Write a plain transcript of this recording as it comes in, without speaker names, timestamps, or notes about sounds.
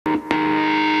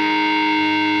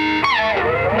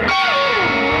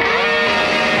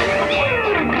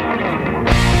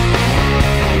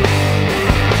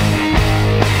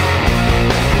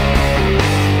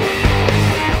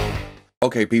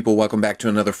Okay, people, welcome back to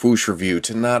another Fwoosh review.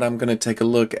 Tonight I'm going to take a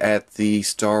look at the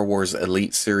Star Wars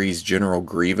Elite Series General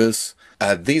Grievous.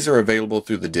 These are available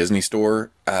through the Disney Store.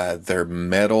 They're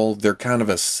metal. They're kind of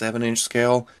a 7-inch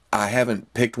scale. I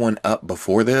haven't picked one up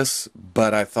before this,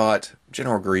 but I thought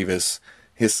General Grievous,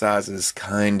 his size is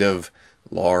kind of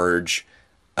large.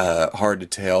 Hard to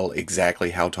tell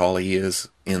exactly how tall he is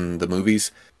in the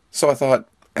movies. So I thought,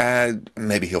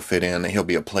 maybe he'll fit in. He'll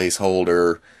be a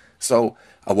placeholder. So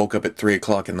I woke up at 3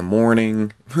 o'clock in the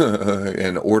morning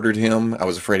and ordered him. I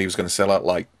was afraid he was going to sell out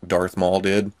like Darth Maul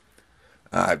did.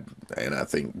 And I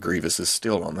think Grievous is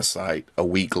still on the site a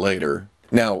week later.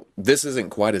 Now, this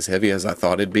isn't quite as heavy as I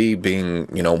thought it'd be,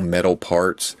 being, you know, metal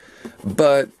parts.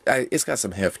 But it's got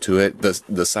some heft to it.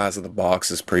 The size of the box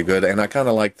is pretty good. And I kind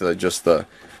of like just the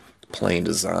plain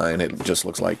design. It just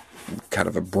looks like kind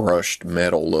of a brushed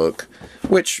metal look,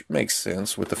 which makes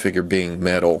sense with the figure being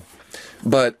metal.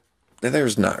 But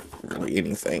there's not really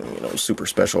anything, you know, super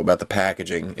special about the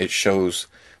packaging. It shows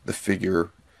the figure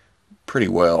pretty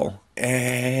well.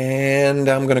 And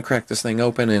I'm going to crack this thing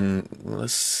open and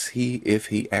let's see if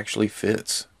he actually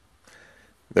fits.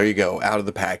 There you go, out of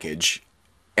the package.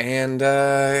 And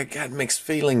got mixed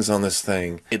feelings on this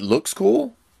thing. It looks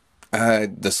cool.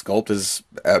 The sculpt is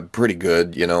pretty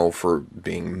good, you know, for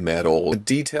being metal. The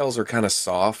details are kind of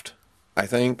soft, I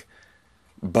think.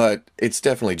 But it's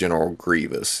definitely General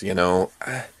Grievous, you know.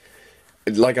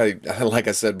 Like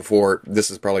I said before,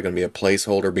 this is probably going to be a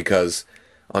placeholder because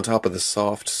on top of the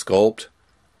soft sculpt,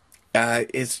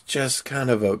 it's just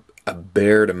kind of a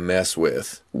bear to mess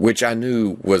with, which I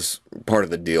knew was part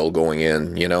of the deal going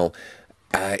in, you know.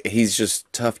 He's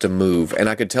just tough to move, and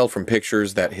I could tell from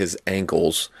pictures that his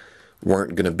ankles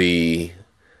weren't going to be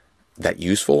that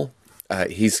useful.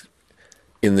 He's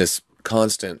in this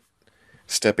constant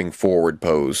stepping forward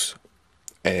pose,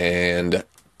 and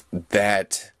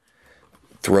that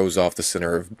throws off the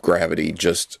center of gravity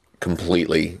just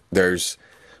completely.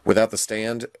 Without the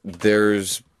stand,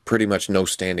 there's pretty much no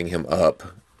standing him up.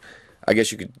 I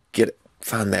guess you could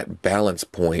find that balance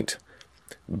point,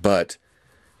 but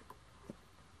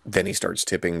then he starts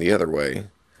tipping the other way.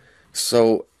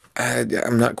 So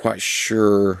I'm not quite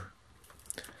sure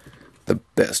the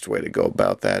best way to go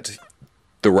about that.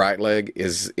 The right leg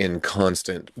is in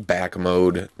constant back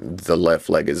mode. The left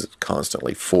leg is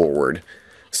constantly forward.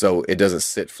 So it doesn't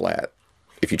sit flat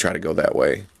if you try to go that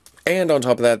way. And on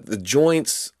top of that, the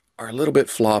joints are a little bit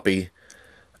floppy.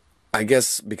 I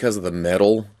guess because of the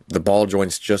metal, the ball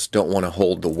joints just don't want to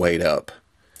hold the weight up.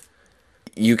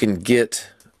 You can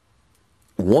get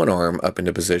one arm up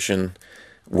into position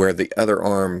where the other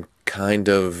arm kind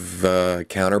of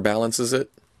counterbalances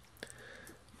it.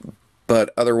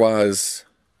 But otherwise,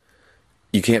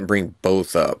 you can't bring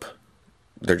both up.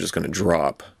 They're just going to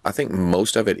drop. I think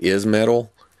most of it is metal,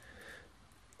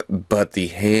 but the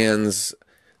hands,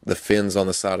 the fins on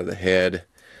the side of the head,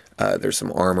 there's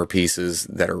some armor pieces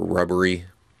that are rubbery.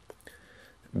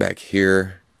 Back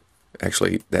here,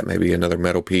 actually, that may be another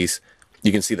metal piece.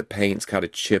 You can see the paint's kind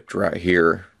of chipped right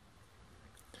here.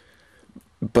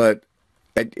 But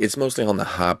it's mostly on the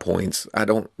high points.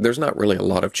 There's not really a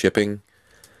lot of chipping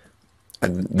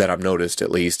that I've noticed,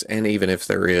 at least. And even if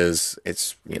there is,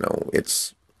 it's, you know,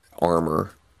 it's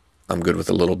armor. I'm good with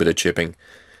a little bit of chipping.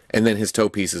 And then his toe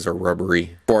pieces are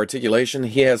rubbery. For articulation,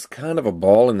 he has kind of a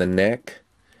ball in the neck.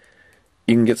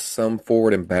 You can get some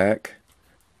forward and back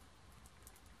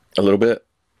a little bit.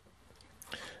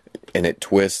 And it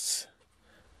twists.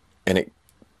 And it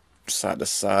side to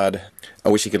side. I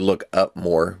wish he could look up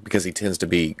more because he tends to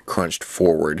be crunched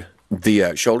forward.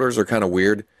 The shoulders are kind of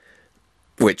weird,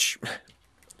 which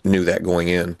knew that going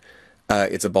in.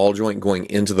 It's a ball joint going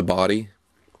into the body,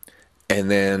 and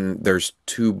then there's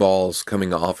two balls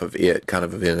coming off of it, kind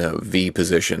of in a V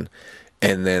position,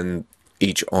 and then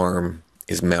each arm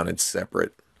is mounted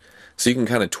separate. So you can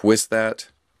kind of twist that.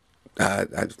 I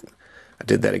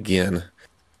did that again.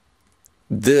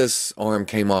 This arm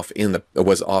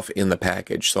was off in the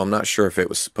package, so I'm not sure if it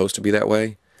was supposed to be that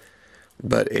way,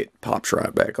 but it pops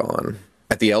right back on.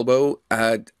 At the elbow,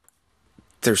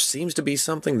 there seems to be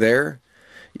something there.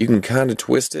 You can kind of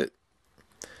twist it,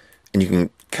 and you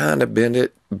can kind of bend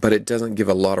it, but it doesn't give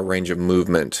a lot of range of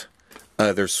movement.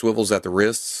 There's swivels at the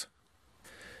wrists.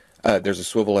 There's a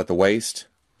swivel at the waist,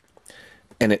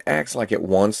 and it acts like it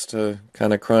wants to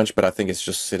kind of crunch, but I think it's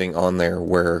just sitting on there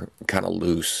where kind of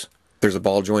loose. There's a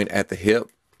ball joint at the hip,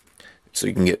 so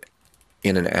you can get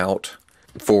in and out,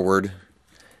 forward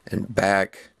and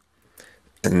back.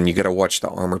 And you got to watch the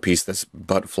armor piece. This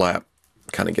butt flap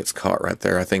kind of gets caught right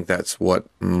there. I think that's what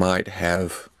might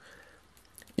have.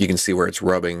 You can see where it's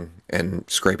rubbing and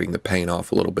scraping the paint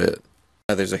off a little bit.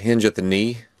 There's a hinge at the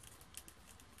knee.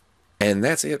 And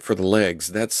that's it for the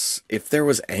legs. If there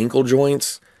was ankle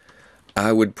joints,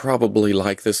 I would probably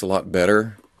like this a lot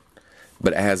better.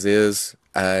 But as is,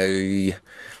 you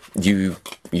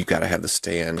gotta have the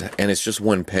stand. And it's just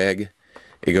one peg.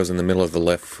 It goes in the middle of the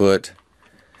left foot.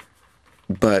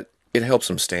 But it helps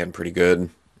him stand pretty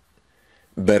good.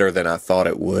 Better than I thought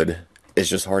it would. It's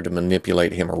just hard to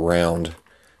manipulate him around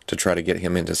to try to get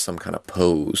him into some kind of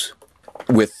pose.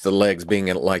 With the legs being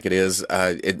like it is,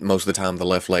 most of the time the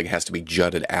left leg has to be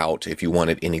jutted out if you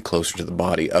want it any closer to the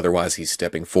body. Otherwise, he's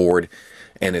stepping forward,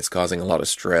 and it's causing a lot of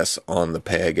stress on the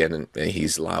peg, and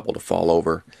he's liable to fall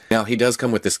over. Now, he does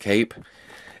come with this cape,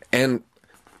 and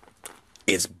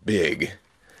it's big.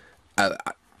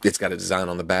 It's got a design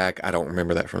on the back. I don't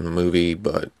remember that from the movie,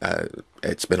 but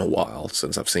it's been a while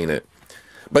since I've seen it.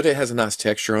 But it has a nice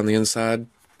texture on the inside,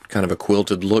 kind of a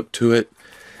quilted look to it.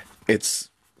 It's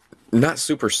not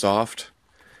super soft,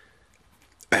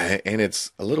 and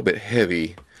it's a little bit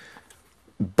heavy,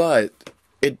 but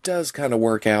it does kind of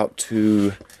work out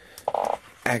to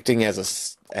acting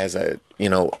as a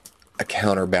a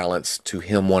counterbalance to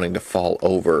him wanting to fall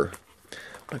over.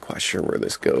 I'm not quite sure where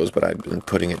this goes, but I've been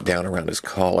putting it down around his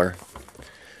collar.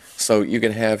 So you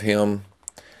can have him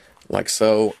like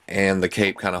so, and the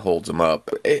cape kind of holds him up.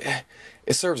 It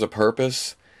serves a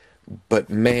purpose, but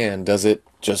man, does it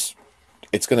just...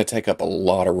 It's going to take up a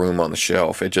lot of room on the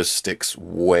shelf. It just sticks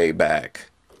way back.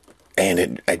 And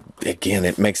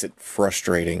it makes it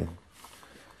frustrating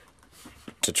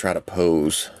to try to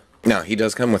pose. Now, he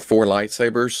does come with 4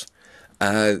 lightsabers,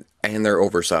 and they're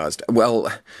oversized. Well,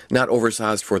 not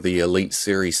oversized for the Elite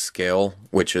Series scale,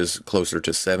 which is closer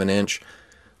to 7-inch.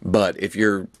 But if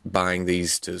you're buying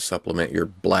these to supplement your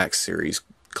Black Series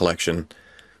collection,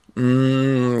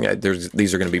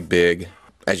 these are going to be big.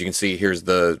 As you can see, here's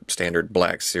the standard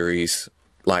Black Series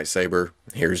lightsaber.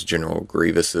 Here's General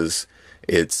Grievous's.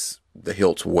 The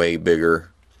hilt's way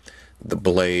bigger. The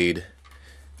blade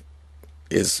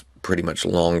is pretty much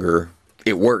longer.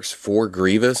 It works for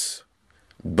Grievous,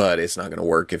 but it's not going to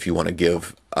work if you want to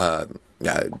give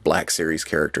Black Series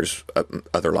characters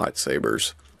other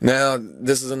lightsabers. Now,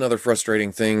 this is another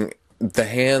frustrating thing. The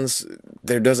hands,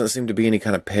 there doesn't seem to be any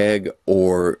kind of peg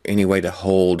or any way to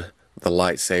hold the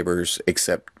lightsabers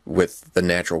except with the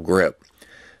natural grip.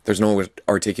 There's no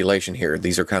articulation here.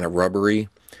 These are kind of rubbery.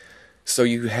 So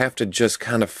you have to just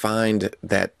kind of find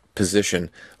that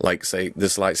position. Like, say,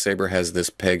 this lightsaber has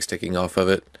this peg sticking off of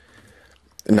it.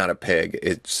 Not a peg.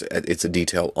 It's a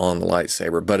detail on the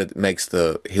lightsaber, but it makes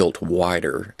the hilt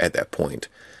wider at that point.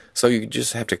 So you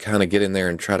just have to kind of get in there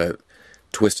and try to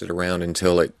twist it around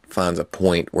until it finds a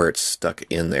point where it's stuck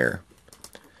in there.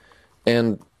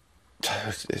 And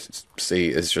see,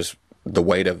 it's just the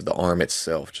weight of the arm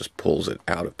itself just pulls it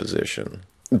out of position.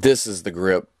 This is the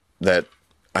grip that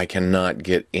I cannot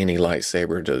get any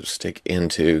lightsaber to stick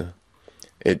into.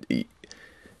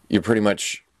 You're pretty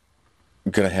much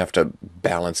going to have to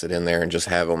balance it in there and just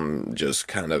have them just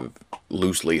kind of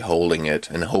loosely holding it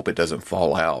and hope it doesn't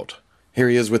fall out. Here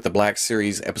he is with the Black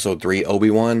Series Episode 3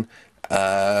 Obi-Wan.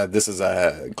 This is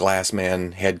a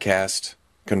Glassman headcast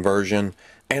conversion.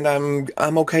 And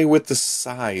I'm okay with the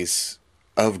size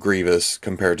of Grievous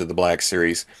compared to the Black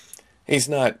Series. He's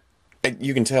not...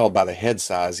 You can tell by the head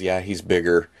size, yeah, he's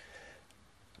bigger.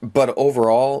 But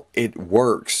overall, it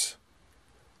works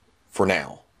for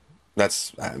now.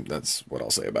 That's what I'll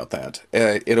say about that.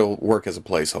 It'll work as a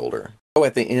placeholder. So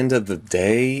at the end of the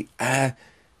day,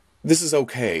 this is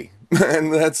okay.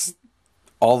 And that's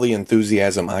all the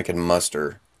enthusiasm I can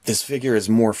muster. This figure is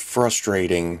more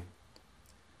frustrating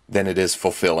than it is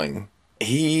fulfilling.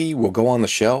 He will go on the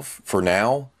shelf for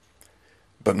now,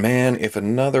 but man, if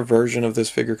another version of this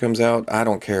figure comes out, I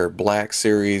don't care. Black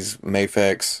Series,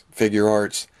 Mafex, Figure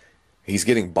Arts, he's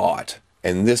getting bought.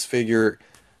 And this figure,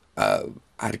 I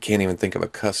can't even think of a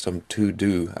custom to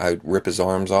do. I'd rip his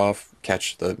arms off,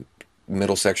 catch the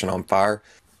middle section on fire.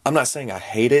 I'm not saying I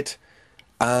hate it.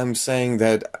 I'm saying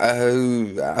that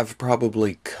I've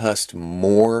probably cussed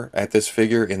more at this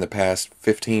figure in the past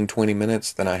 15-20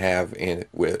 minutes than I have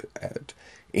at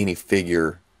any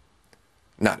figure.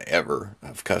 Not ever.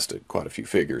 I've cussed at quite a few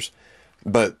figures.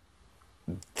 But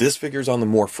this figure's on the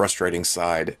more frustrating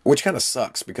side, which kind of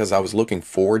sucks because I was looking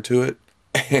forward to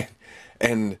it.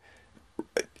 And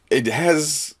it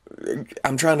has...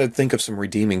 I'm trying to think of some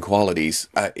redeeming qualities.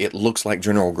 It looks like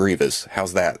General Grievous.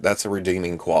 How's that? That's a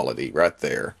redeeming quality right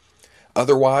there.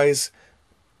 Otherwise,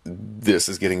 this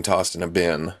is getting tossed in a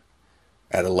bin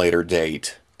at a later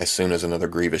date as soon as another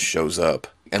Grievous shows up.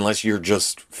 Unless you're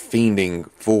just fiending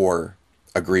for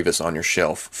a Grievous on your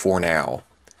shelf for now.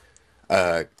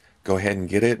 go ahead and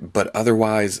get it. But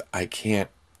otherwise, I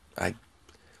I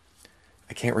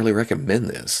can't really recommend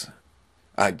this.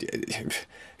 I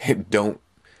don't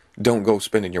don't go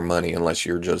spending your money unless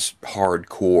you're just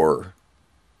hardcore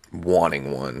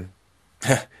wanting one.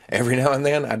 Every now and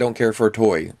then, I don't care for a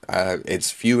toy.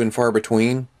 It's few and far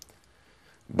between,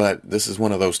 but this is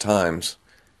one of those times.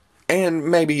 And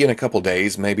maybe in a couple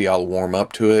days, maybe I'll warm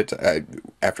up to it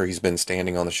after he's been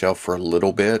standing on the shelf for a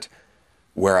little bit,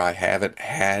 where I haven't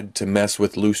had to mess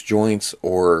with loose joints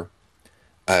or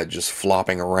just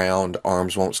flopping around.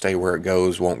 Arms won't stay where it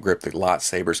goes, won't grip the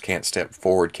lightsabers, can't step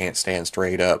forward, can't stand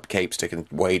straight up, cape sticking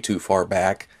way too far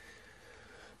back.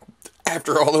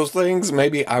 After all those things,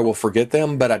 maybe I will forget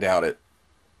them, but I doubt it.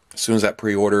 As soon as that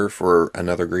pre-order for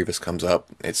another Grievous comes up,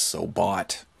 it's so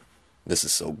bought. This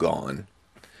is so gone.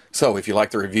 So if you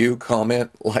like the review,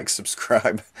 comment, like,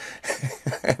 subscribe,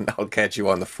 and I'll catch you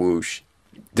on the Fwoosh.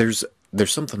 There's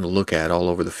something to look at all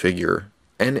over the figure.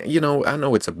 And, you know, I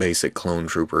know it's a basic clone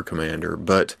trooper commander,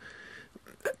 but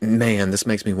man, this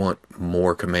makes me want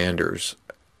more commanders.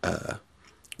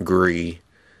 Gree,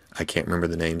 I can't remember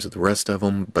the names of the rest of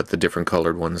them, but the different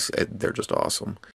colored ones, they're just awesome.